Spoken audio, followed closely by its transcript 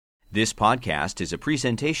This podcast is a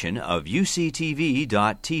presentation of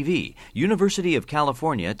UCTV.tv, University of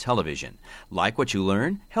California Television. Like what you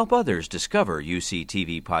learn? Help others discover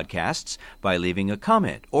UCTV podcasts by leaving a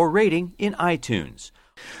comment or rating in iTunes.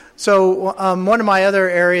 So one of my other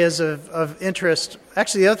areas of interest,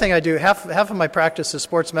 actually the other thing I do, half of my practice is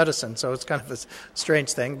sports medicine, so it's kind of a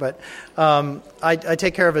strange thing, but I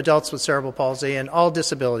take care of adults with cerebral palsy and all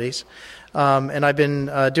disabilities, and I've been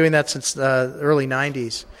doing that since the early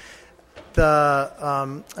 90s.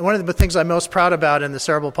 One of the things I'm most proud about in the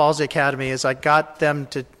Cerebral Palsy Academy is I got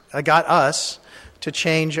us to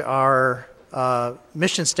change our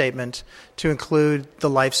mission statement to include the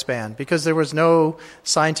lifespan, because there was no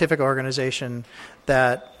scientific organization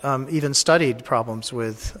that even studied problems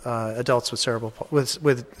with adults with cerebral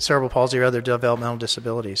palsy or other developmental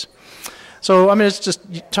disabilities. So I'm going to just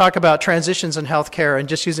talk about transitions in healthcare and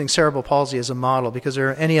just using cerebral palsy as a model, because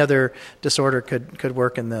any other disorder could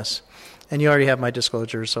work in this. And you already have my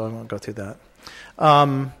disclosure, so I won't go through that.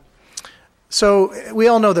 So we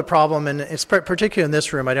all know the problem, and it's particularly in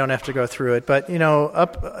this room. I don't have to go through it, but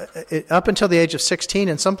up until the age of 16,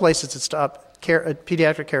 in some places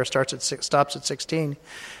pediatric care stops at 16,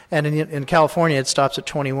 and in California it stops at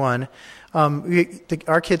 21.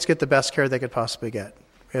 Our kids get the best care they could possibly get.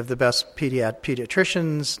 We have the best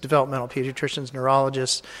pediatricians, developmental pediatricians,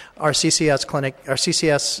 neurologists. Our CCS clinic, our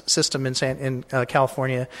CCS system in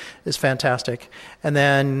California is fantastic.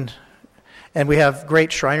 And we have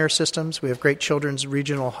great Shriner systems. We have great children's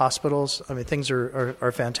regional hospitals. I mean, things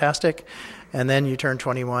are fantastic. And then you turn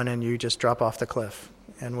 21 and you just drop off the cliff.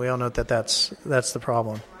 And we all know that's the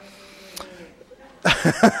problem.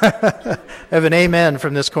 I have an amen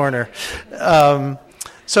from this corner.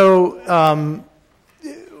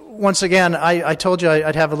 Once again, I told you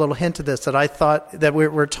I'd have a little hint of this, that I thought that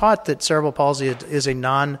we're taught that cerebral palsy is a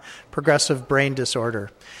non-progressive brain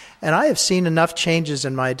disorder. And I have seen enough changes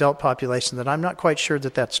in my adult population that I'm not quite sure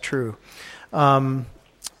that that's true. I've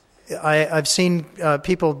seen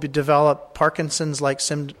people develop Parkinson's-like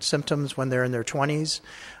symptoms when they're in their 20s.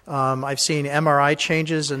 I've seen MRI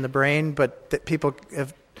changes in the brain, but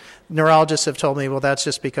neurologists have told me, well, that's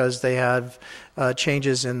just because they have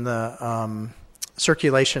changes in the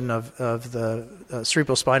circulation of the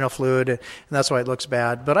cerebral spinal fluid, and that's why it looks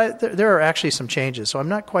bad. But there are actually some changes, so I'm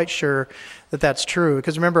not quite sure that that's true,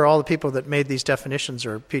 because remember, all the people that made these definitions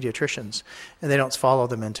are pediatricians, and they don't follow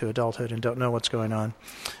them into adulthood and don't know what's going on.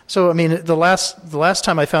 So, I mean, the last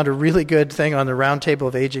time I found a really good thing on the round table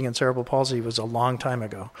of aging and cerebral palsy was a long time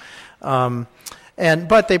ago.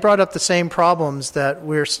 But they brought up the same problems that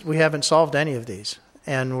we haven't solved any of these.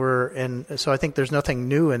 So I think there's nothing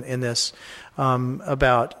new in this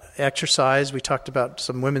about exercise. We talked about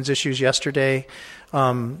some women's issues yesterday,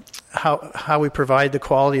 how we provide the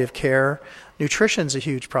quality of care. Nutrition's a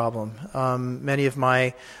huge problem. Many of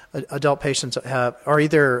my adult patients are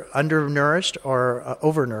either undernourished or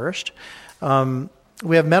overnourished.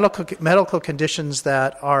 We have medical conditions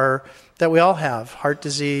that we all have, heart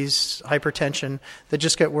disease, hypertension, that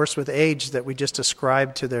just get worse with age, that we just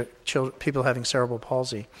ascribe to the people having cerebral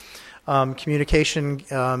palsy. Communication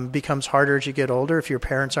becomes harder as you get older if your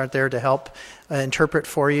parents aren't there to help interpret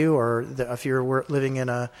for you, or if you're living in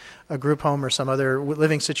a group home or some other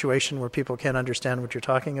living situation where people can't understand what you're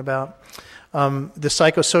talking about. The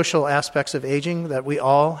psychosocial aspects of aging that we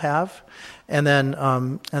all have, and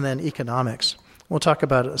then economics. We'll talk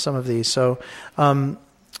about some of these. So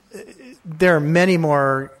there are many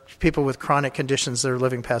more people with chronic conditions that are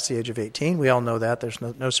living past the age of 18. We all know that. There's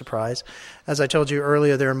no surprise. As I told you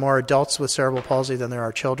earlier, there are more adults with cerebral palsy than there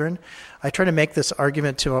are children. I try to make this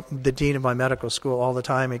argument to the dean of my medical school all the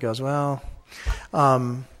time. He goes, well,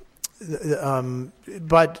 but the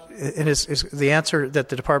answer that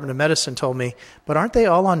the Department of Medicine told me, but aren't they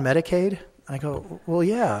all on Medicaid? I go, well,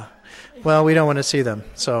 yeah. Well, we don't want to see them.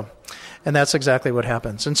 And that's exactly what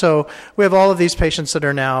happens. And so we have all of these patients that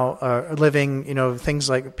are now living, things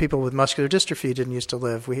like people with muscular dystrophy didn't used to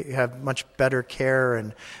live. We have much better care,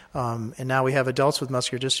 and now we have adults with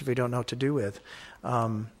muscular dystrophy we don't know what to do with.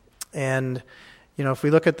 If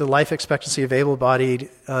we look at the life expectancy of able-bodied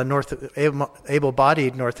North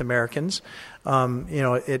Americans,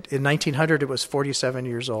 in 1900 it was 47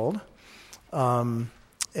 years old. In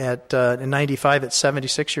 95 it's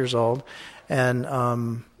 76 years old, and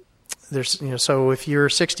so if you're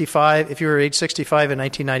 65, if you were age 65 in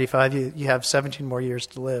 1995, you have 17 more years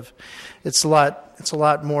to live. It's a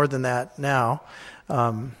lot more than that now.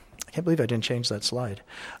 I can't believe I didn't change that slide.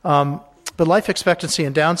 But life expectancy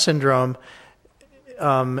in Down syndrome,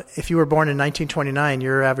 if you were born in 1929,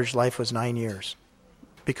 your average life was 9 years,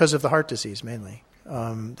 because of the heart disease mainly.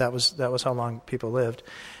 That was how long people lived.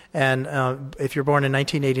 And if you're born in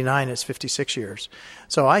 1989, it's 56 years.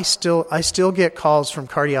 So I still get calls from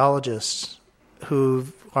cardiologists who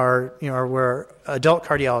were adult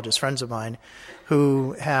cardiologists, friends of mine,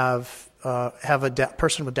 who have a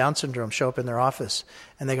person with Down syndrome show up in their office,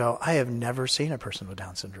 and they go, I have never seen a person with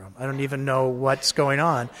Down syndrome. I don't even know what's going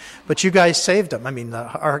on. But you guys saved them. I mean,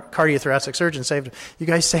 our cardiothoracic surgeon saved them. You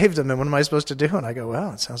guys saved them, and what am I supposed to do? And I go,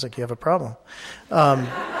 well, it sounds like you have a problem.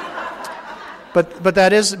 But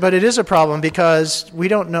it is a problem because we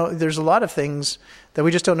don't know. There's a lot of things that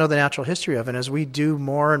we just don't know the natural history of, and as we do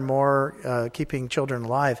more and more keeping children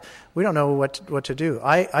alive, we don't know what to do.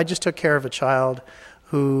 I just took care of a child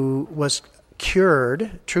who was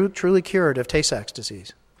cured, truly cured of Tay-Sachs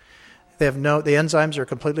disease. The enzymes are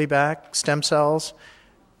completely back, stem cells,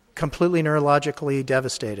 completely neurologically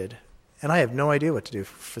devastated. And I have no idea what to do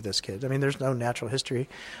for this kid. I mean, there's no natural history.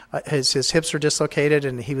 His hips were dislocated,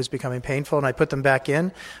 and he was becoming painful, and I put them back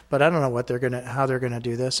in, but I don't know how they're gonna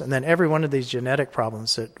do this. And then every one of these genetic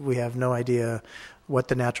problems that we have no idea what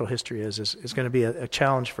the natural history is going to be a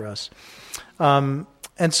challenge for us.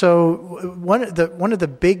 And so one of the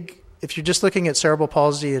big, if you're just looking at cerebral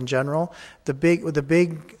palsy in general, the big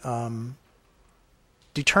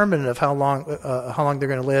determinant of how long they're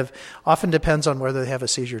going to live often depends on whether they have a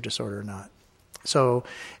seizure disorder or not. So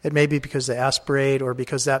it may be because they aspirate, or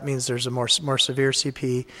because that means there's a more severe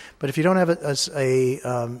CP. But if you don't have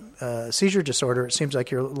a seizure disorder, it seems like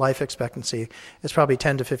your life expectancy is probably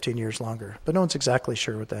 10 to 15 years longer. But no one's exactly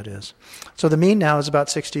sure what that is. So the mean now is about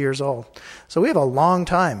 60 years old. So we have a long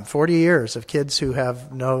time, 40 years, of kids who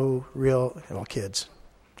have no real, kids.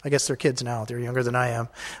 I guess they're kids now. They're younger than I am,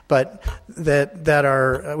 but we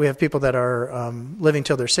have people that are living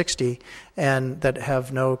till they're 60 and that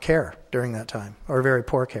have no care during that time, or very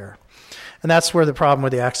poor care, and that's where the problem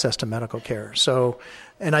with the access to medical care. So,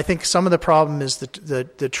 and I think some of the problem is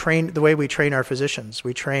the way we train our physicians.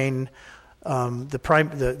 We train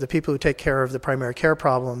the people who take care of the primary care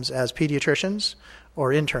problems as pediatricians or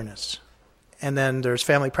internists. And then there's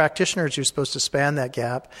family practitioners who are supposed to span that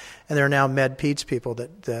gap, and there are now med-peds people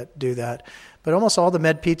that do that. But almost all the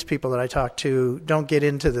med-peds people that I talk to don't get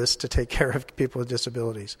into this to take care of people with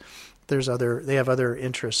disabilities. They have other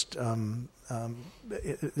interests than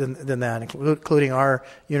that, including our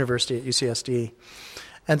university at UCSD.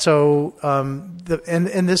 And so,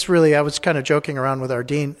 and this really, I was kind of joking around with our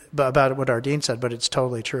dean about what our dean said, but it's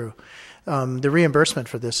totally true. The reimbursement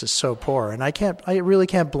for this is so poor, and I really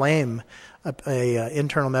can't blame a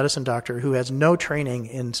internal medicine doctor who has no training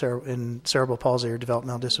in cerebral palsy or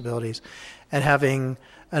developmental disabilities, and having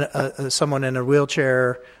someone in a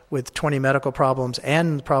wheelchair with 20 medical problems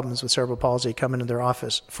and problems with cerebral palsy come into their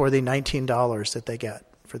office for the $19 that they get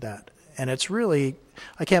for that. And it's really,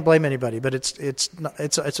 I can't blame anybody, but it's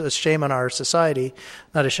a shame on our society,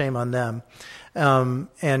 not a shame on them. And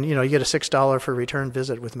you get a $6 for return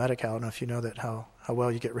visit with Medi-Cal. I don't know if you know that how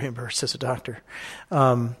well you get reimbursed as a doctor.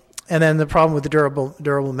 And then the problem with the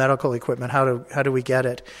durable medical equipment, how do we get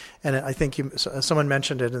it? And I think someone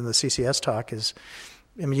mentioned it in the CCS talk is,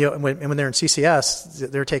 I mean, when they're in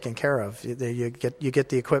CCS, they're taken care of. You get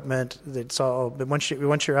the equipment. It's all. But once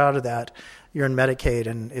you're out of that, you're in Medicaid,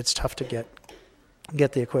 and it's tough to get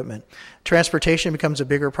the equipment. Transportation becomes a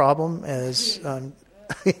bigger problem as I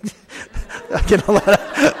get a lot of.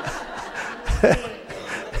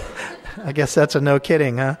 I guess that's a no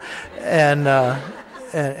kidding, huh?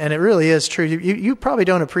 And it really is true. You probably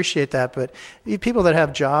don't appreciate that, but people that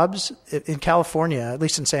have jobs in California, at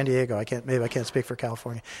least in San Diego, I can't speak for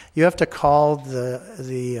California. You have to call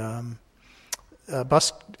the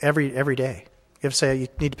bus every day. You have to say, you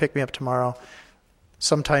need to pick me up tomorrow,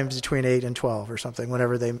 sometimes between 8 and 12 or something,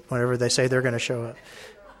 whenever they say they're going to show up.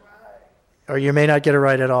 Or you may not get a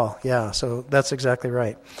ride at all. Yeah, so that's exactly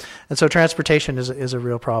right. And so transportation is a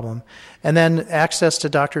real problem. And then access to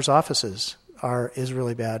doctors' offices is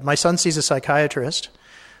really bad. My son sees a psychiatrist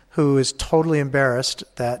who is totally embarrassed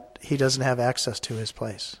that he doesn't have access to his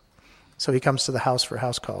place. So he comes to the house for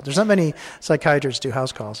house call. There's not many psychiatrists do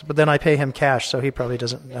house calls, but then I pay him cash, so he probably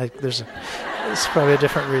doesn't. It's probably a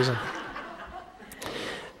different reason.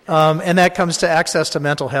 And that comes to access to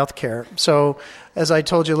mental health care. So as I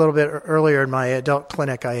told you a little bit earlier, in my adult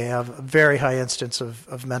clinic, I have a very high instance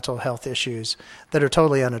of mental health issues that are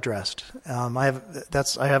totally unaddressed. I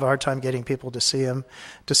have a hard time getting people to see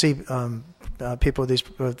people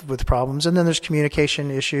with problems. And then there's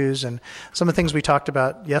communication issues and some of the things we talked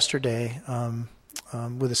about yesterday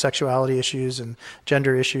with the sexuality issues and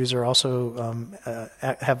gender issues are also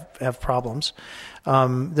have problems.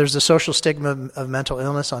 There's the social stigma of mental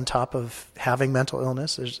illness on top of having mental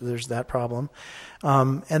illness. There's that problem.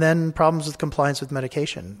 And then problems with compliance with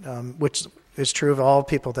medication, which is true of all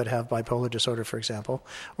people that have bipolar disorder, for example,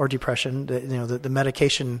 or depression. The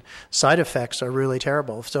medication side effects are really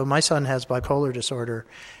terrible. So my son has bipolar disorder,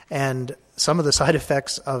 and some of the side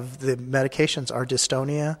effects of the medications are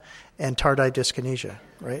dystonia and tardive dyskinesia,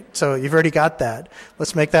 right? So you've already got that.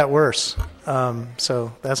 Let's make that worse.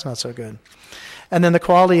 So that's not so good. And then the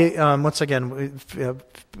quality, once again,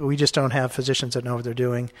 we just don't have physicians that know what they're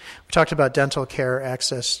doing. We talked about dental care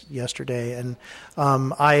access yesterday, and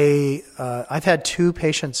I've had 2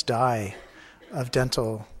 patients die of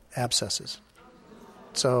dental abscesses.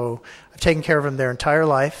 So I've taken care of them their entire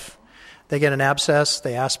life. They get an abscess,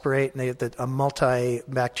 they aspirate, and they get a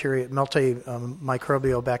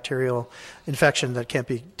multimicrobial bacterial infection that can't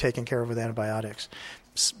be taken care of with antibiotics,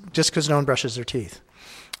 just because no one brushes their teeth.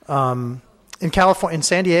 In California, in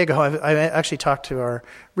San Diego, I actually talked to our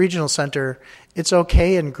regional center. It's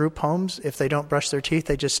okay in group homes if they don't brush their teeth.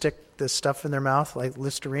 They just stick this stuff in their mouth, like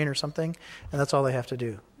Listerine or something, and that's all they have to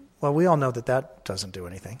do. Well, we all know that doesn't do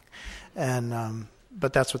anything, and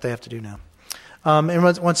but that's what they have to do now. And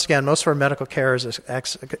once again, most of our medical care is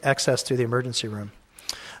access through the emergency room.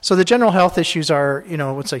 So the general health issues are,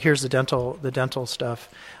 it's like here's the dental stuff,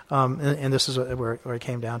 and this is where it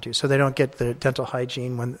came down to. So they don't get the dental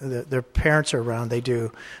hygiene when their parents are around. They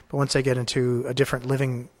do, but once they get into a different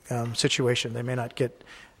living situation, they may not get,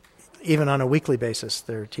 even on a weekly basis,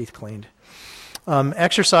 their teeth cleaned.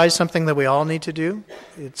 Exercise, something that we all need to do.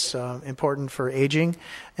 It's important for aging.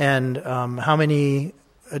 And how many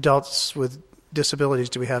adults with disabilities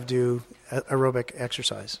do we have do aerobic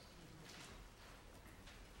exercise?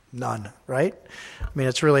 None, right? I mean,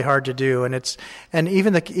 it's really hard to do, and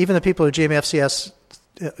even the people who are GMFCS,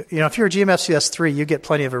 if you're a GMFCS 3, you get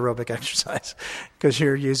plenty of aerobic exercise because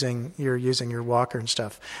you're using your walker and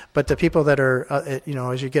stuff. But the people that are,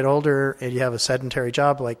 as you get older and you have a sedentary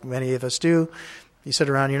job, like many of us do, you sit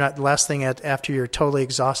around. The last thing after you're totally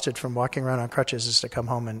exhausted from walking around on crutches is to come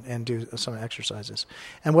home and do some exercises.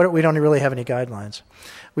 And we don't really have any guidelines.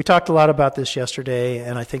 We talked a lot about this yesterday,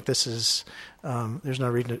 and I think this is there's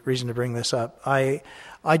no reason to bring this up. I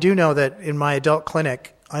do know that in my adult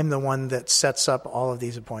clinic, I'm the one that sets up all of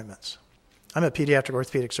these appointments. I'm a pediatric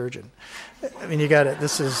orthopedic surgeon. I mean, you got it.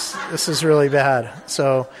 This is really bad.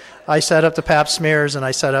 So I set up the pap smears, and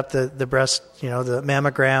I set up the breast, the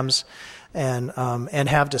mammograms, and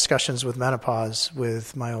have discussions with menopause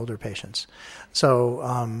with my older patients. So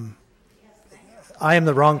I am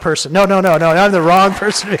the wrong person. No, I'm the wrong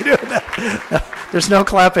person to be doing that. No, there's no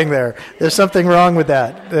clapping there. There's something wrong with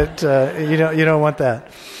that you don't want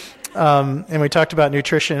that. And we talked about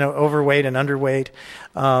nutrition, overweight and underweight.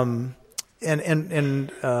 And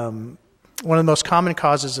one of the most common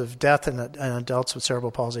causes of death in adults with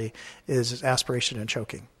cerebral palsy is aspiration and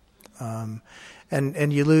choking. And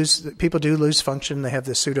people do lose function. They have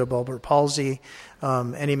the pseudobulbar palsy.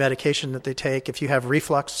 Any medication that they take, if you have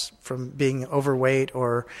reflux from being overweight,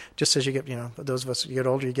 or just as you get, those of us who get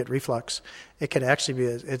older, you get reflux, it can actually be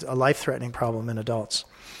a life-threatening problem in adults.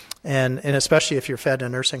 And especially if you're fed in a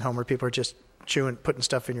nursing home where people are just putting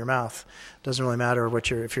stuff in your mouth, it doesn't really matter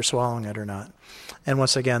if you're swallowing it or not. And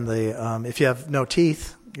once again, if you have no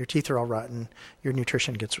teeth, your teeth are all rotten. Your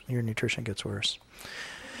nutrition gets worse.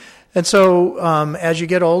 And so, as you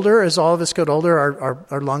get older, as all of us get older,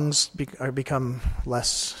 our lungs become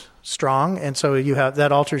less strong, and so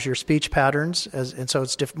that alters your speech patterns, and so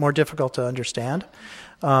it's more difficult to understand.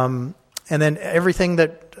 And then everything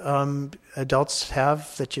that adults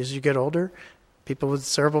have, that as you get older, people with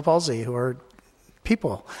cerebral palsy who are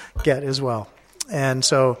people get as well. And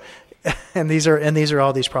so, and these are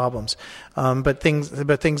all these problems. But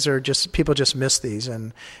things are just, people just miss these.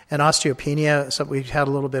 And osteopenia, so we had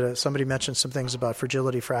a little bit of, somebody mentioned some things about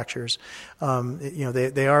fragility fractures.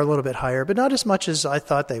 They are a little bit higher, but not as much as I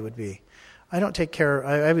thought they would be. I don't take care,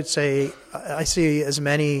 I would say I see as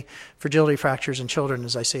many fragility fractures in children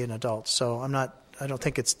as I see in adults. So I don't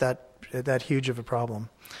think it's that huge of a problem.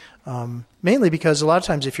 Mainly because a lot of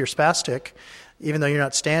times if you're spastic, even though you're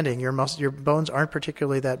not standing, your bones aren't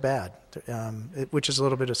particularly that bad, which is a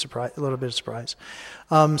little bit of surprise.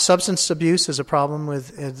 Substance abuse is a problem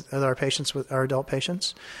with our patients, with our adult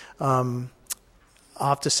patients. I'll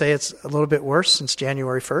have to say it's a little bit worse since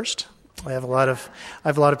January 1st. I have a lot of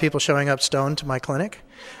people showing up stoned to my clinic,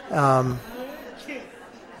 but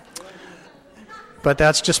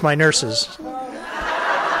that's just my nurses.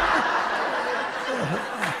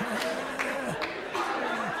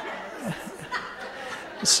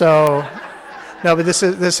 So, no, but this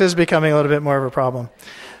is becoming a little bit more of a problem.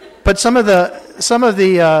 But some of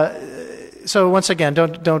the so once again,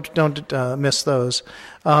 don't miss those.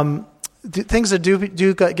 Things that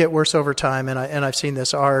do get worse over time, and I've seen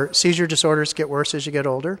this, are seizure disorders get worse as you get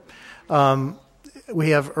older. We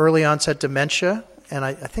have early onset dementia, and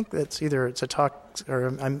I think that's it's a talk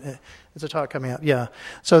or it's a talk coming up. Yeah.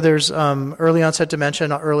 So there's early onset dementia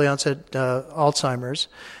and early onset Alzheimer's.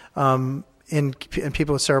 In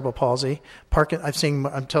people with cerebral palsy. I've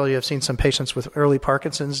seen some patients with early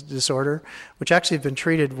Parkinson's disorder, which actually have been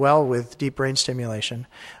treated well with deep brain stimulation,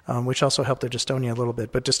 which also help their dystonia a little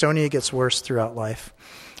bit. But dystonia gets worse throughout life.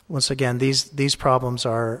 Once again, these problems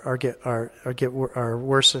are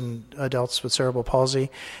worse in adults with cerebral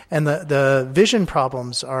palsy, and the vision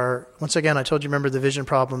problems are, once again, I told you, remember the vision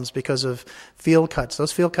problems because of field cuts.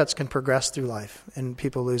 Those field cuts can progress through life, and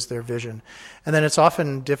people lose their vision. And then it's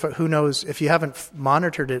often different. Who knows, if you haven't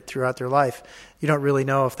monitored it throughout their life, you don't really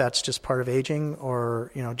know if that's just part of aging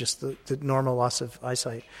or just the normal loss of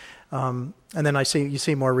eyesight. And then you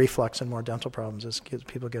see more reflux and more dental problems as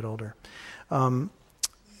people get older.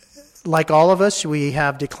 Like all of us, we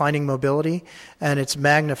have declining mobility, and it's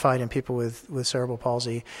magnified in people with cerebral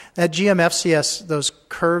palsy. At GMFCS, those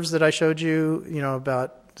curves that I showed you,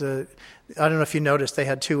 about I don't know if you noticed, they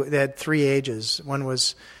had 3 ages. One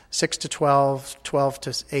was 6 to 12, 12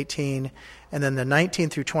 to 18, and then the 19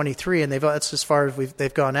 through 23, and that's as far as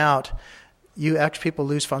they've gone out. People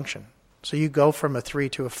lose function. So you go from a 3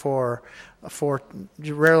 to a 4,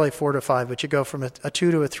 rarely 4 to 5, but you go from a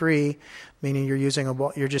 2 to a 3, meaning you're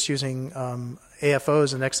just using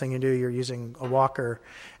AFOs. The next thing you do, you're using a walker,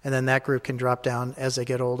 and then that group can drop down as they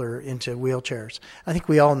get older into wheelchairs. I think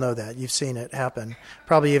we all know that. You've seen it happen.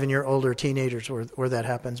 Probably even your older teenagers where that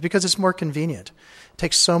happens, because it's more convenient. It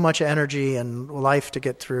takes so much energy and life to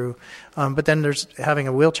get through. But then having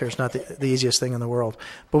a wheelchair is not the easiest thing in the world.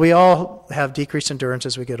 But we all have decreased endurance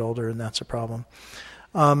as we get older, and that's a problem.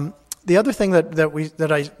 The other thing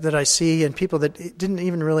that I see in people that didn't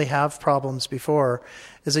even really have problems before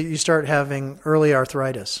is that you start having early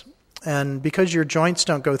arthritis. And because your joints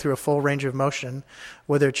don't go through a full range of motion,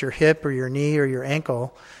 whether it's your hip or your knee or your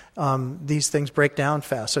ankle, these things break down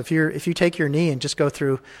fast. So if you take your knee and just go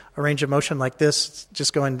through a range of motion like this,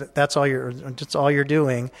 just going, that's all you're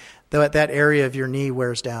doing, that area of your knee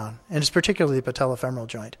wears down, and it's particularly the patellofemoral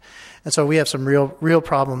joint. And so we have some real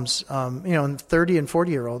problems, in 30 and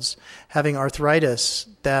 40-year-olds having arthritis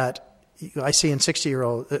that I see in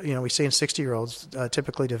 60-year-olds. We see in 60-year-olds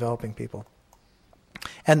typically developing people.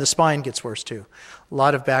 And the spine gets worse too. A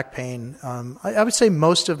lot of back pain. I would say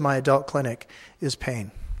most of my adult clinic is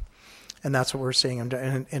pain. And that's what we're seeing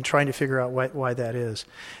and trying to figure out why that is.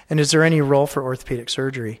 And is there any role for orthopedic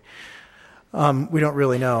surgery? We don't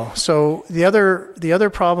really know. So the other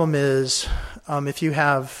problem is if you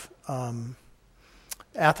have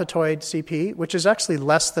athetoid CP, which is actually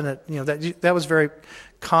less than that was very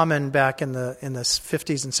common back in the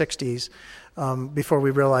 50s and 60s. Before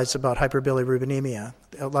we realized about hyperbilirubinemia.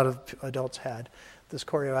 A lot of adults had this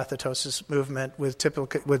chorioathetosis movement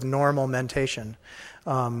with normal mentation.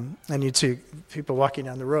 And you'd see people walking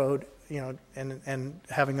down the road, and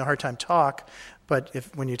having a hard time talk, but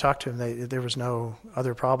when you talked to them, there was no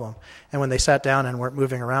other problem. And when they sat down and weren't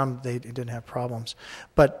moving around, they didn't have problems.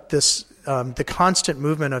 But this, the constant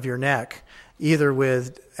movement of your neck, either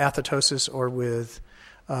with athetosis or with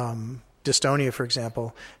dystonia, for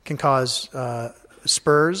example, can cause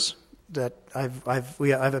spurs. That I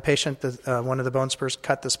have a patient that one of the bone spurs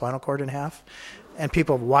cut the spinal cord in half, and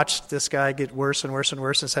people watched this guy get worse and worse and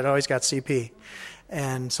worse and said, "Oh, he's got CP,"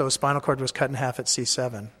 and so his spinal cord was cut in half at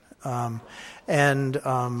C7. And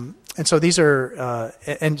so these are,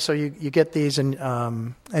 and so you get these, and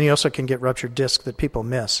you also can get ruptured disc that people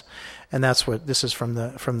miss, and that's what this is from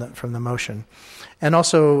the motion. And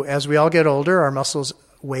also, as we all get older, our muscles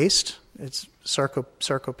waste. It's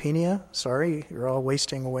sarcopenia. Sorry, you're all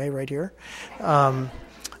wasting away right here. And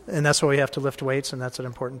that's why we have to lift weights, and that's an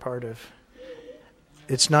important part of.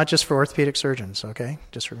 It's not just for orthopedic surgeons, okay?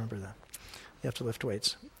 Just remember that. You have to lift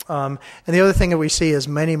weights. And the other thing that we see is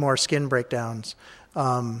many more skin breakdowns,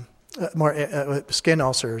 more skin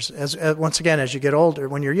ulcers. Once again, as you get older,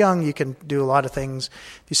 when you're young, you can do a lot of things.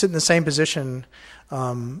 If you sit in the same position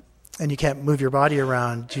and you can't move your body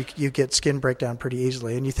around, you get skin breakdown pretty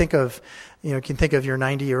easily. And you can think of your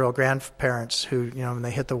 90-year-old grandparents who, when they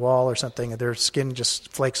hit the wall or something, their skin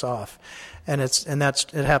just flakes off. And it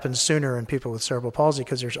happens sooner in people with cerebral palsy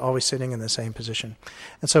because they're always sitting in the same position.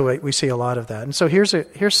 And so we see a lot of that. And so here's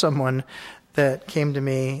someone that came to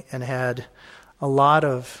me and had a lot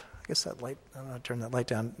of, I guess that light, I'm going to turn that light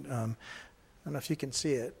down. don't know if you can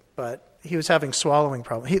see it, but he was having swallowing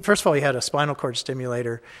problems. First of all, he had a spinal cord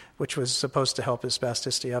stimulator, which was supposed to help his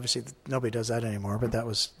spasticity. Obviously, nobody does that anymore, but that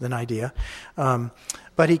was an idea.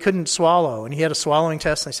 But he couldn't swallow, and he had a swallowing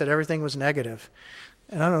test, and they said everything was negative.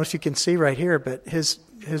 And I don't know if you can see right here, but his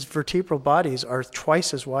vertebral bodies are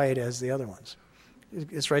twice as wide as the other ones.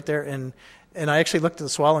 It's right there, and I actually looked at the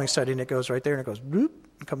swallowing study, and it goes right there, and it goes bloop,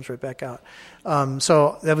 and comes right back out.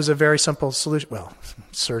 So that was a very simple solution. Well,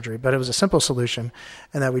 surgery, but it was a simple solution,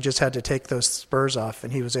 and that we just had to take those spurs off,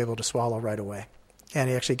 and he was able to swallow right away. And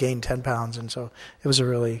he actually gained 10 pounds, and so it was a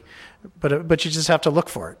really, but you just have to look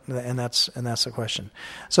for it, and that's the question.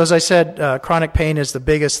 So as I said, chronic pain is the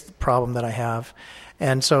biggest problem that I have,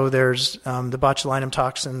 and so there's the botulinum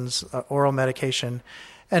toxins, oral medication,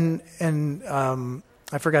 and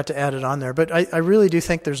I forgot to add it on there, but I really do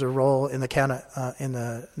think there's a role in the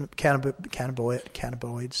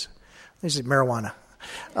cannabinoids. This is marijuana,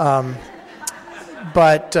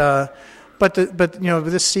 but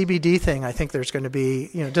this CBD thing, I think there's going to be,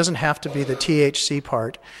 it doesn't have to be the THC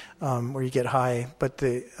part where you get high, but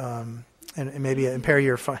and maybe impair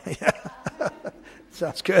your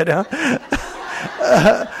sounds good, huh?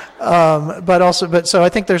 So I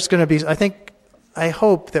think there's going to be, I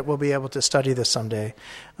hope that we'll be able to study this someday.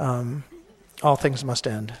 All things must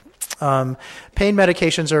end. Pain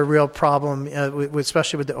medications are a real problem,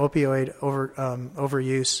 especially with the opioid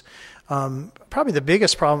overuse. Probably the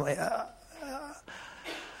biggest problem.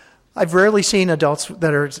 I've rarely seen adults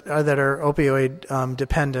that are opioid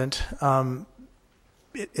dependent.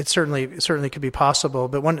 It certainly could be possible,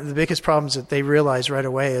 but one of the biggest problems that they realize right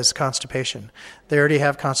away is constipation. They already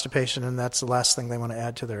have constipation, and that's the last thing they want to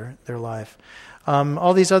add to their life.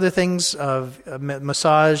 All these other things of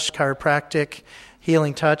massage, chiropractic,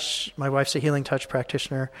 healing touch. My wife's a healing touch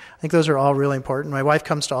practitioner. I think those are all really important. My wife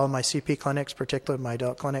comes to all of my CP clinics, particularly my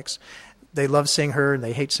adult clinics. They love seeing her, and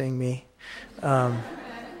they hate seeing me.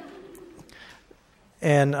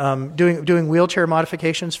 And doing wheelchair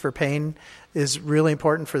modifications for pain is really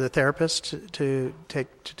important for the therapist to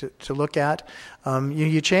look at.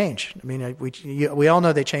 You change. I mean, we all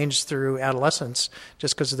know they change through adolescence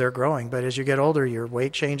just because they're growing. But as you get older, your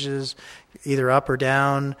weight changes, either up or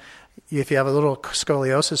down. If you have a little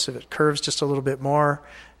scoliosis, if it curves just a little bit more,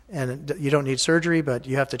 and you don't need surgery, but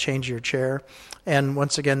you have to change your chair. And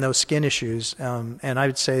once again, those skin issues. And I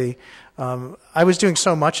would say I was doing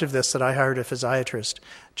so much of this that I hired a physiatrist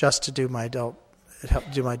just to do my adult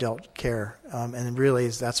care, and really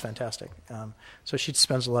that's fantastic. So she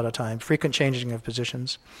spends a lot of time. Frequent changing of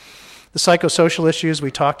positions. The psychosocial issues,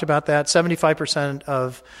 we talked about that. 75%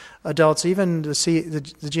 of adults, even the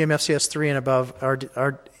GMFCS3 and above,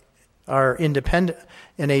 are independent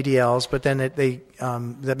in ADLs, but then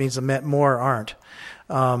that means the more aren't.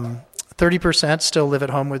 30% still live at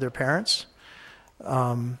home with their parents.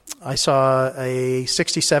 I saw a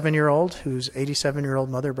 67-year-old whose 87-year-old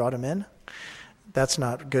mother brought him in. That's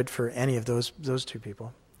not good for any of those two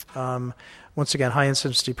people. Once again, high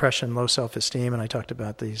incidence depression, low self-esteem, and I talked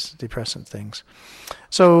about these depressant things.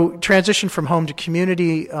 So transition from home to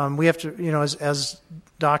community, we have to, as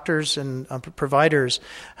doctors and providers,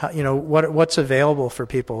 what's available for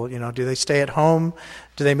people? Do they stay at home?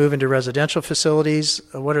 Do they move into residential facilities?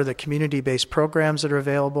 What are the community-based programs that are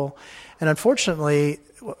available? And unfortunately,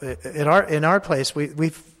 in our place,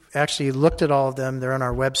 we've actually looked at all of them. They're on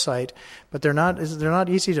our website, but they're not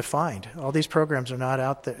easy to find. All these programs are not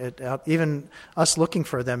out there. Even us looking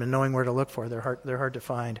for them and knowing where to look for, they're hard to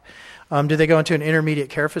find. Do they go into an intermediate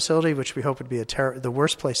care facility, which we hope would be the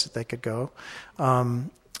worst place that they could go?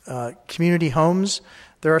 Community homes.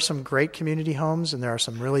 There are some great community homes, and there are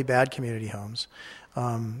some really bad community homes.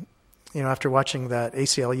 After watching that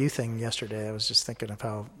ACLU thing yesterday, I was just thinking of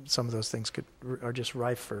how some of those things are just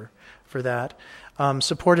rife for that.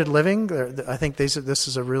 Supported living, I think this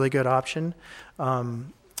is a really good option.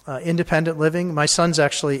 Independent living. My son's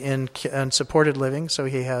actually in supported living, so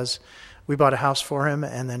we bought a house for him,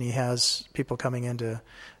 and then he has people coming in to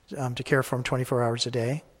care for him 24 hours a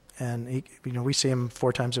day. And we see him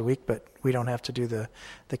 4 times a week, but we don't have to do the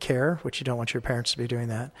care, which you don't want your parents to be doing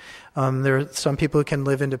that. There are some people who can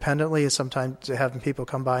live independently. Sometimes having people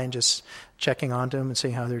come by and just checking on them and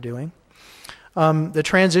seeing how they're doing. The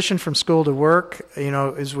transition from school to work,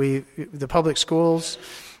 the public schools,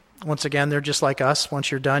 once again, they're just like us.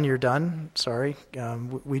 Once you're done, you're done. Sorry.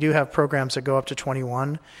 We do have programs that go up to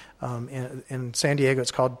 21. In San Diego,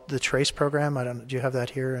 it's called the TRACE program. Do you have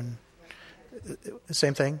that here? And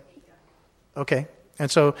same thing? Okay.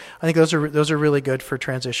 And so I think those are really good for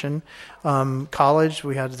transition. College,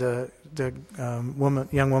 we had the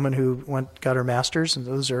young woman who got her master's, and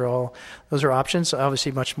those are options.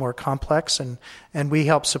 Obviously, much more complex, and we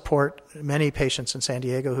help support many patients in San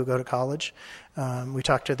Diego who go to college. We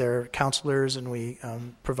talk to their counselors, and we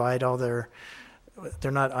provide all their.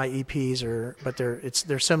 They're not IEPs, but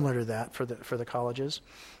they're similar to that for the colleges.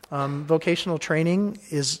 Vocational training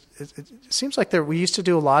it seems like we used to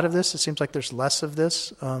do a lot of this. It seems like there's less of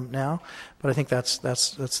this now, but I think that's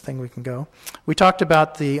the thing we can go. We talked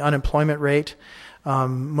about the unemployment rate.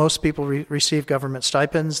 Most people receive government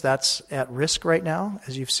stipends. That's at risk right now,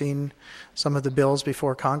 as you've seen some of the bills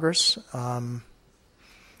before Congress.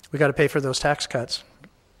 We got to pay for those tax cuts,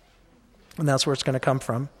 and that's where it's going to come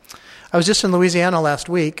from. I was just in Louisiana last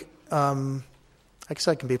week. I guess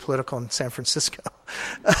I can be political in San Francisco.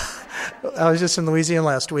 I was just in Louisiana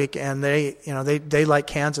last week, and they like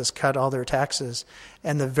Kansas, cut all their taxes,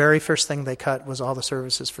 and the very first thing they cut was all the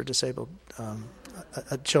services for disabled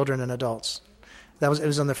children and adults. It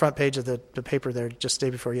was on the front page of the paper there just the day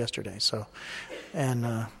before yesterday. So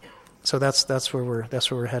that's where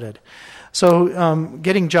we're headed. So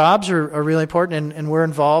getting jobs are really important, and we're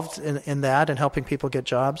involved in that and helping people get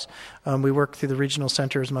jobs. We work through the regional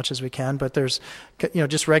center as much as we can, but there's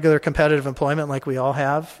just regular competitive employment like we all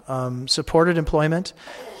have, supported employment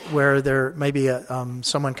where there may be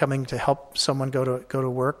someone coming to help someone go to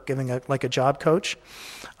work, giving a job coach.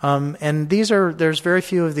 And there's very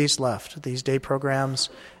few of these left, these day programs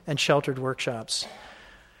and sheltered workshops.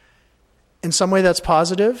 In some way that's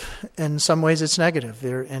positive, in some ways it's negative.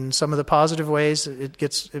 In some of the positive ways,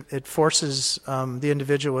 it forces the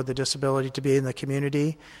individual with a disability to be in the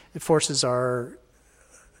community. It forces it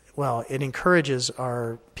encourages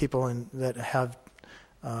our people that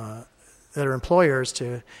are employers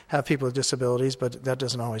to have people with disabilities, but that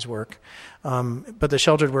doesn't always work. But the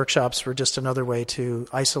sheltered workshops were just another way to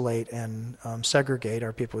isolate and segregate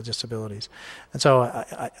our people with disabilities. And so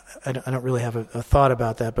I don't really have a thought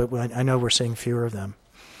about that, but I know we're seeing fewer of them.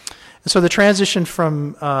 And so the transition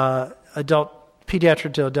from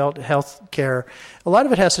pediatric to adult health care, a lot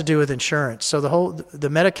of it has to do with insurance. So the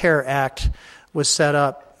Medicare Act was set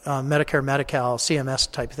up, Medicare, Medi-Cal, CMS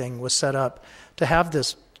type thing was set up to have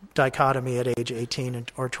this dichotomy at age 18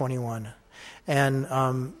 or 21. And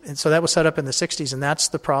so that was set up in the 60s, and that's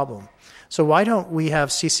the problem. So why don't we have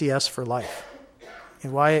CCS for life?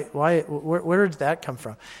 And where did that come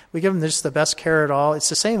from? We give them just the best care at all. It's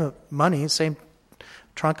the same money, same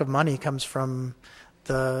trunk of money comes from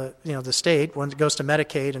the state. One goes to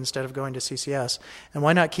Medicaid instead of going to CCS. And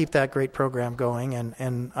why not keep that great program going?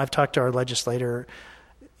 And I've talked to our legislator.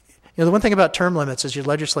 The one thing about term limits is your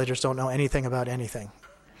legislators don't know anything about anything.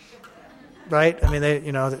 Right? I mean,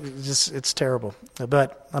 it's terrible.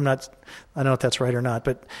 But I don't know if that's right or not,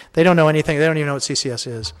 but they don't know anything. They don't even know what CCS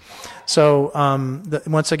is. So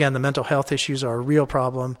once again, the mental health issues are a real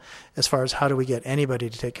problem as far as how do we get anybody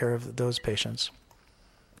to take care of those patients.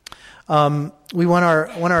 We want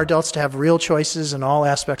our adults to have real choices in all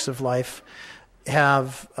aspects of life,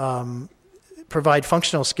 provide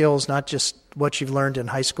functional skills, not just what you've learned in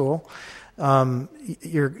high school. These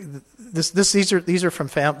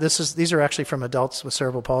are actually from adults with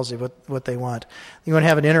cerebral palsy. What they want. You want to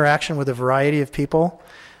have an interaction with a variety of people.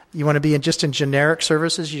 You want to be in generic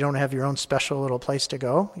services. You don't have your own special little place to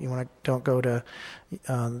go. You want to go to the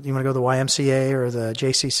YMCA or the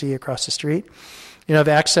JCC across the street. You have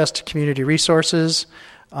access to community resources,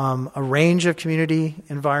 a range of community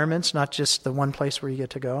environments, not just the one place where you get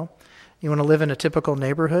to go. You want to live in a typical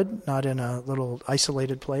neighborhood, not in a little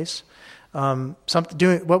isolated place.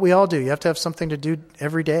 Doing what we all do. You have to have something to do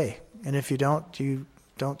every day, and if you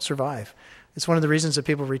don't survive. It's one of the reasons that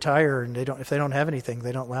people retire, and if they don't have anything,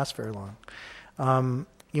 they don't last very long.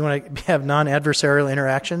 You want to have non-adversarial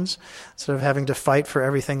interactions instead of having to fight for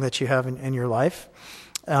everything that you have in your life.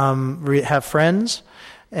 Have friends,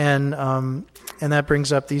 and that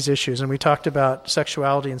brings up these issues. And we talked about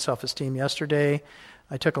sexuality and self-esteem yesterday.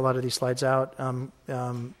 I took a lot of these slides out.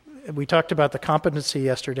 We talked about the competency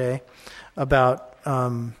yesterday, about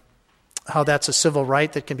how that's a civil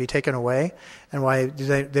right that can be taken away, and why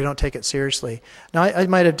they don't take it seriously. Now, I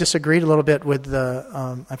might have disagreed a little bit with the,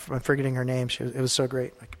 I'm forgetting her name. It was so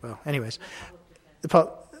great. Anyways.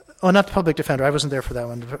 Not the public defender. I wasn't there for that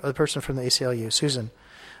one. The person from the ACLU, Susan.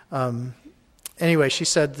 Anyway, she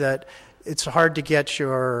said that it's hard to get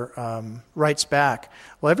your rights back.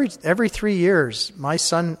 Well, every 3 years, my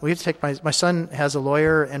son has a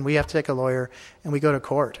lawyer, and we have to take a lawyer, and we go to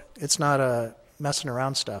court. It's not a messing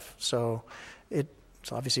around stuff. So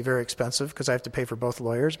it's obviously very expensive because I have to pay for both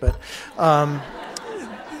lawyers, but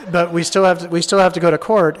we still have to go to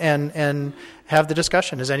court and have the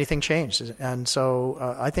discussion. Has anything changed? And so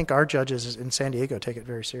I think our judges in San Diego take it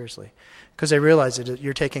very seriously because they realize that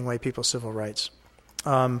you're taking away people's civil rights.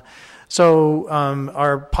 Our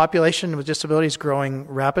population with disabilities is growing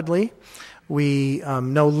rapidly. We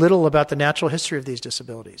know little about the natural history of these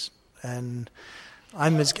disabilities. And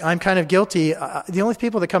I'm kind of guilty. The only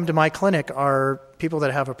people that come to my clinic are people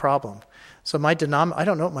that have a problem. So I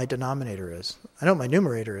don't know what my denominator is. I know what my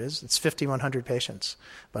numerator is. It's 5,100 patients,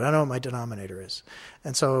 but I don't know what my denominator is.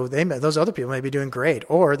 And so those other people may be doing great,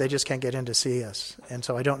 or they just can't get in to see us. And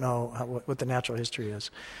so I don't know what the natural history is.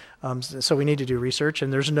 So we need to do research,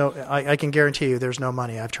 and I can guarantee you there's no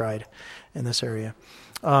money. I've tried in this area.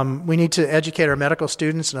 We need to educate our medical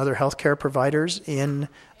students and other healthcare providers in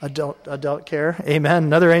adult care. Amen.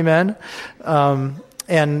 Another amen.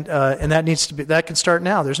 And that can start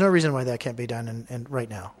now. There's no reason why that can't be done and right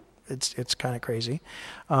now. It's kind of crazy.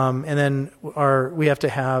 And then we have to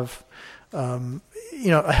have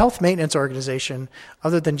a health maintenance organization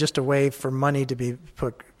other than just a way for money to be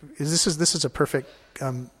put. This is a perfect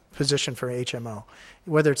position for HMO,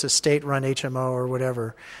 whether it's a state-run HMO or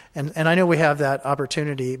whatever. And I know we have that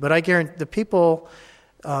opportunity, but I guarantee the people.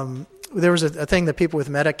 There was a thing that people with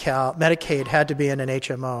Medicaid had to be in an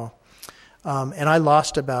HMO. And I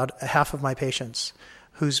lost about half of my patients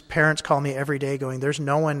whose parents call me every day going, there's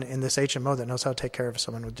no one in this HMO that knows how to take care of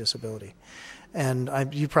someone with disability. And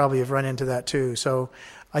you probably have run into that too. So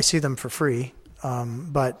I see them for free,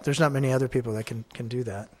 but there's not many other people that can do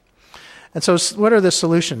that. And so what are the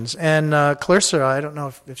solutions? And Clarissa, I don't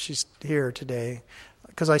know if she's here today,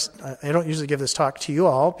 because I don't usually give this talk to you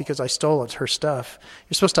all because I stole her stuff.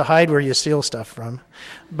 You're supposed to hide where you steal stuff from,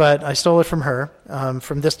 but I stole it from her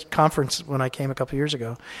from this conference when I came a couple years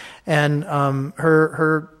ago. And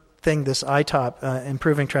her thing, this ITOP,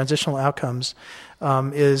 improving transitional outcomes,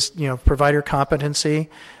 is provider competency,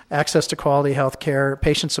 access to quality health care,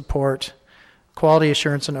 patient support, quality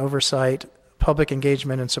assurance and oversight, public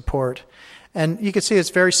engagement and support. And you can see it's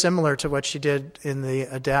very similar to what she did in the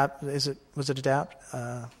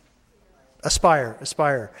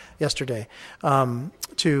Aspire yesterday,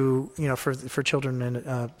 for children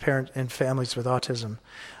and parents and families with autism.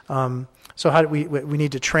 So how do we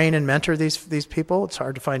need to train and mentor these people? It's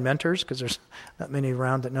hard to find mentors because there's not many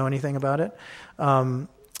around that know anything about it.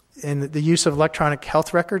 And the use of electronic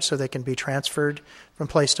health records so they can be transferred from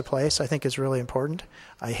place to place, I think, is really important.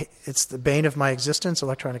 It's the bane of my existence,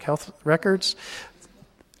 electronic health records.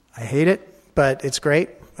 I hate it, but it's great,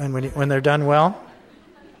 and when they're done well.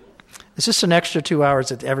 It's just an extra 2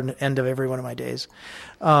 hours at the end of every one of my days.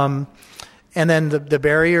 And then the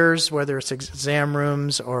barriers, whether it's exam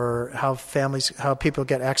rooms or how people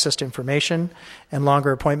get access to information and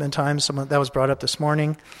longer appointment times. That was brought up this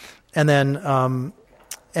morning. And then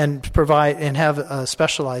and provide and have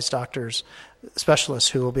specialized specialists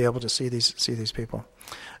who will be able to see these people.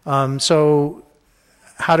 So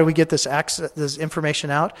how do we get this information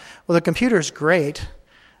out? Well, the computer is great,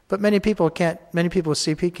 but many people with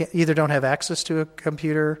CP either don't have access to a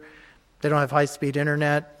computer, they don't have high-speed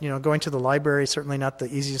internet. Going to the library is certainly not the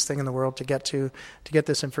easiest thing in the world to get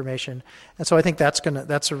this information. And so I think that's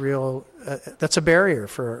a barrier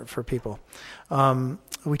for people.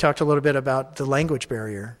 We talked a little bit about the language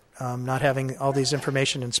barrier, not having all these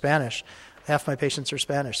information in Spanish. Half my patients are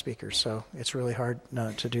Spanish speakers, so it's really hard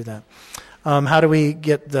to do that. How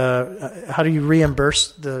do you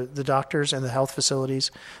reimburse the doctors and the health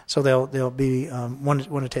facilities so they'll be want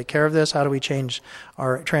to take care of this? How do we change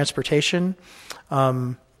our transportation?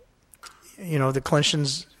 The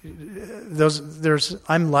clinicians,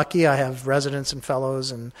 I'm lucky. I have residents and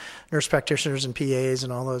fellows and nurse practitioners and PAs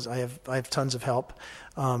and all those. I have tons of help.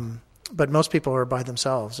 But most people are by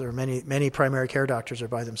themselves, or many primary care doctors are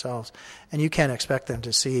by themselves, and you can't expect them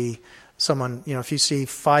to see someone. If you see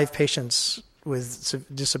 5 patients with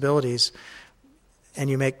disabilities, and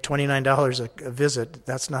you make $29 a visit,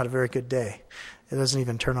 that's not a very good day. It doesn't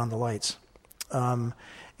even turn on the lights.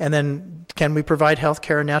 And then, can we provide health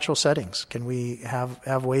care in natural settings? Can we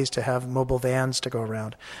have ways to have mobile vans to go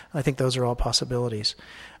around? I think those are all possibilities.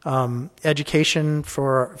 Education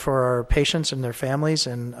for our patients and their families,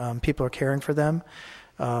 and people are caring for them.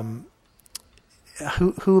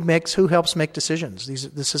 Who helps make decisions?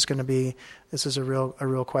 This is a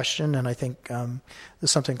real question, and I think this is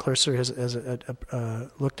something Clarissa has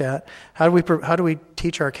looked at. How do we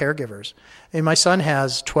teach our caregivers? My son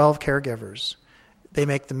has 12 caregivers. They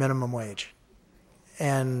make the minimum wage,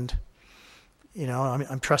 and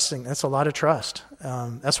I'm trusting. That's a lot of trust.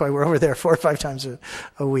 That's why we're over there 4 or 5 times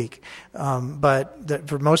a week. But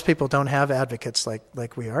for most people, don't have advocates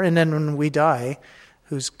like we are. And then when we die,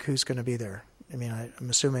 who's going to be there? I mean,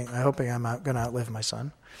 I'm hoping I'm going to outlive my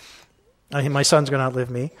son. My son's going to outlive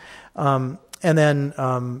me. And then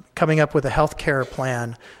coming up with a health care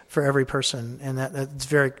plan for every person. And that's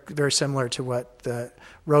very, very similar to what the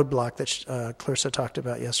roadblock that Clarissa talked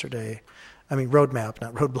about yesterday. I mean, roadmap,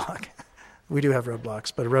 not roadblock. We do have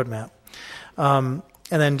roadblocks, but a roadmap.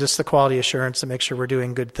 And then just the quality assurance to make sure we're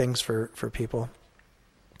doing good things for people.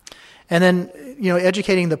 And then,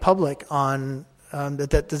 educating the public on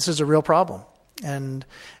that this is a real problem. And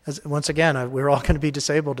once again, we're all going to be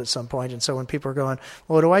disabled at some point. And so when people are going,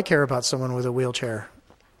 well, what do I care about someone with a wheelchair?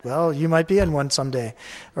 Well, you might be in one someday.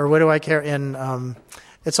 Or what do I care? And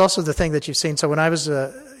it's also the thing that you've seen. So when I was,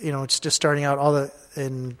 it's just starting out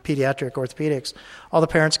in pediatric orthopedics, all the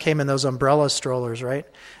parents came in those umbrella strollers, right?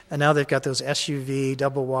 And now they've got those SUV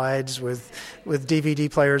double wides with DVD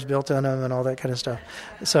players built in them and all that kind of stuff.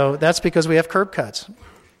 So that's because we have curb cuts.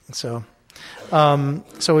 So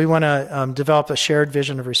we want to develop a shared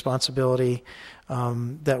vision of responsibility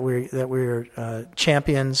that we're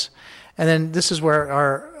champions, and then this is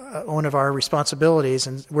where one of our responsibilities,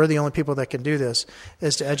 and we're the only people that can do this,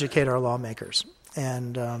 is to educate our lawmakers.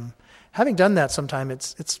 And having done that, sometime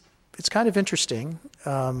it's kind of interesting.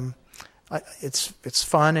 It's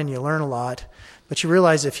fun and you learn a lot, but you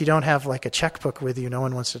realize if you don't have like a checkbook with you, no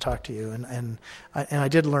one wants to talk to you. And I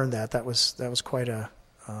did learn that. That was quite a.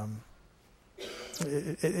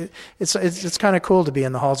 It's kind of cool to be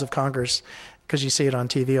in the halls of Congress because you see it on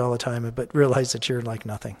TV all the time, but realize that you're like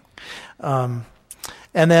nothing. And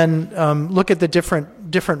then look at the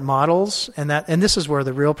different models, and this is where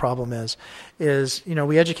the real problem is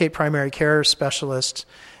we educate primary care specialists,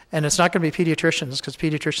 and it's not going to be pediatricians because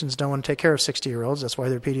pediatricians don't want to take care of 60-year-olds. That's why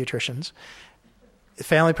they're pediatricians.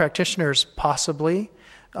 Family practitioners possibly.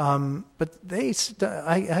 But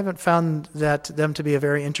I haven't found them to be a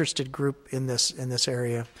very interested group in this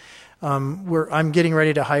area. I'm getting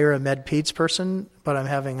ready to hire a med-peds person, but I'm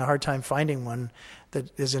having a hard time finding one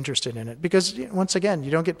that is interested in it because once again,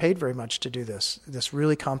 you don't get paid very much to do this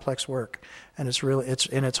really complex work, and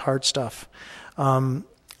it's hard stuff.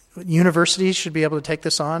 Universities should be able to take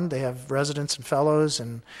this on. They have residents and fellows,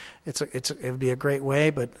 and it would be a great way.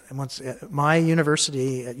 But my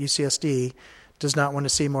university at UCSD does not want to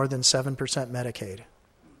see more than 7% Medicaid.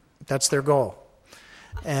 That's their goal.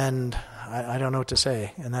 And I don't know what to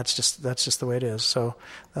say. And that's just the way it is. So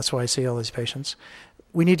that's why I see all these patients.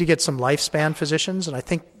 We need to get some lifespan physicians, and I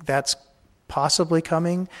think that's possibly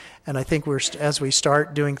coming. And I think as we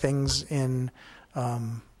start doing things in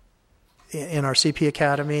our CP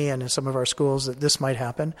Academy and in some of our schools, that this might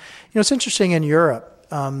happen. It's interesting in Europe,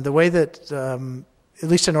 the way that, at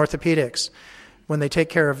least in orthopedics, when they take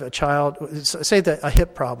care of a child, say a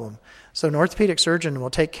hip problem. So an orthopedic surgeon will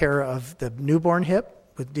take care of the newborn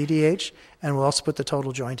hip with DDH and will also put the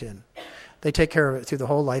total joint in. They take care of it through the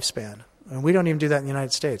whole lifespan. And we don't even do that in the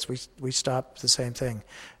United States. We stop the same thing.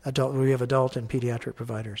 We have adult and pediatric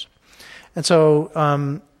providers. And so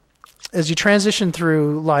as you transition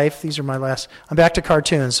through life, these are my last, I'm back to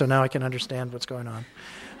cartoons, so now I can understand what's going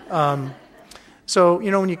on. So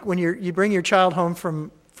when you bring your child home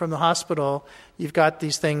from the hospital, you've got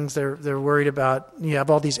these things they're worried about. You have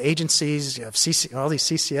all these agencies, you have all these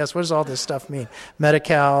CCS. What does all this stuff mean?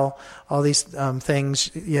 Medi-Cal, all these things.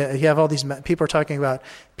 You have all these people are talking about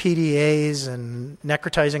PDAs and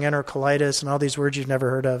necrotizing enterocolitis and all these words you've never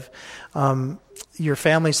heard of. Your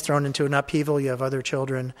family's thrown into an upheaval. You have other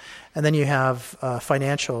children, and then you have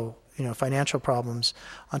financial problems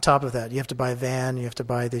on top of that. You have to buy a van, you have to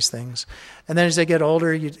buy these things. And then as they get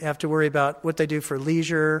older, you have to worry about what they do for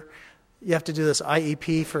leisure. You have to do this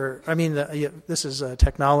IEP this is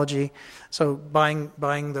technology. So buying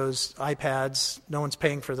those iPads, no one's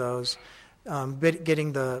paying for those.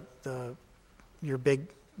 Getting your big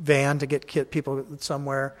van to get people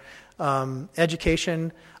somewhere.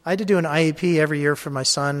 Education. I had to do an IEP every year for my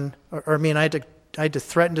son, I had to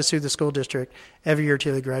threaten to sue the school district every year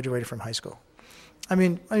till he graduated from high school. I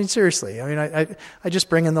mean, seriously. I just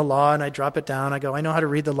bring in the law and I drop it down. I go, I know how to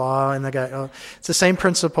read the law, and the guy, oh, it's the same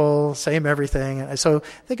principle, same everything. So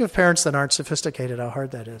think of parents that aren't sophisticated, how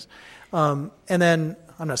hard that is. And then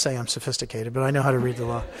I'm not saying I'm sophisticated, but I know how to read the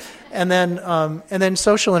law. And then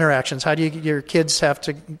social interactions. How do you get your kids how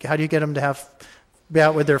do you get them to be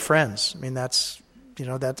out with their friends? I mean, it's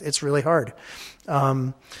really hard.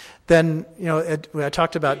 Then, I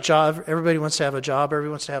talked about job. Everybody wants to have a job.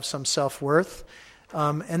 Everybody wants to have some self-worth.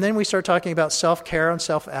 And then we start talking about self-care and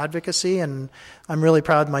self-advocacy, and I'm really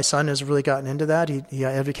proud my son has really gotten into that. He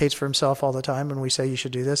advocates for himself all the time. When we say you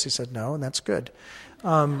should do this, he said no, and that's good.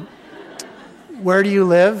 Where do you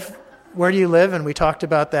live? And we talked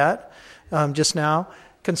about that just now.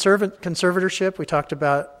 Conservatorship, we talked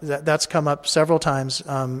about that. That's come up several times,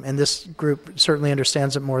 and this group certainly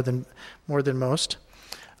understands it more than most.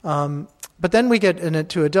 But then we get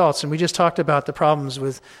into adults, and we just talked about the problems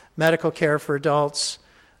with medical care for adults.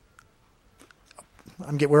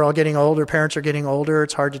 We're all getting older. Parents are getting older.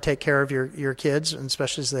 It's hard to take care of your kids, and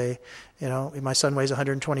especially as my son weighs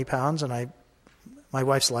 120 pounds, and my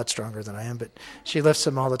wife's a lot stronger than I am, but she lifts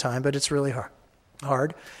him all the time, but it's really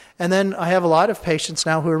hard. And then I have a lot of patients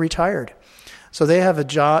now who are retired. So they have a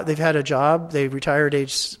job. They've had a job. They retired at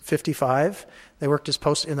age 55. They worked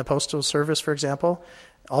in the postal service, for example.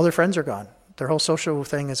 All their friends are gone. Their whole social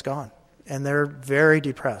thing is gone, and they're very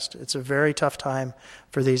depressed. It's a very tough time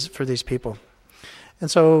for these people. And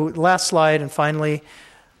so, last slide, and finally,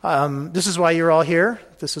 this is why you're all here.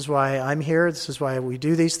 This is why I'm here. This is why we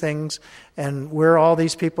do these things. And we're all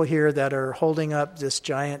these people here that are holding up this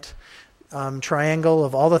giant triangle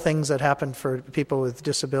of all the things that happen for people with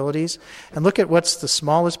disabilities. And look at what's the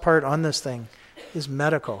smallest part on this thing is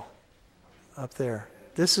medical up there.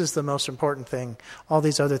 This is the most important thing. All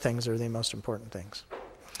these other things are the most important things.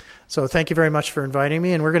 So thank you very much for inviting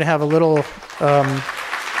me. And we're going to have a little...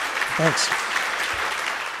 thanks.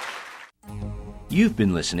 You've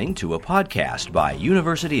been listening to a podcast by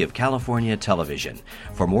University of California Television.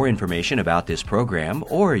 For more information about this program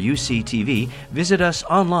or UCTV, visit us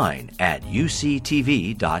online at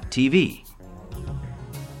uctv.tv.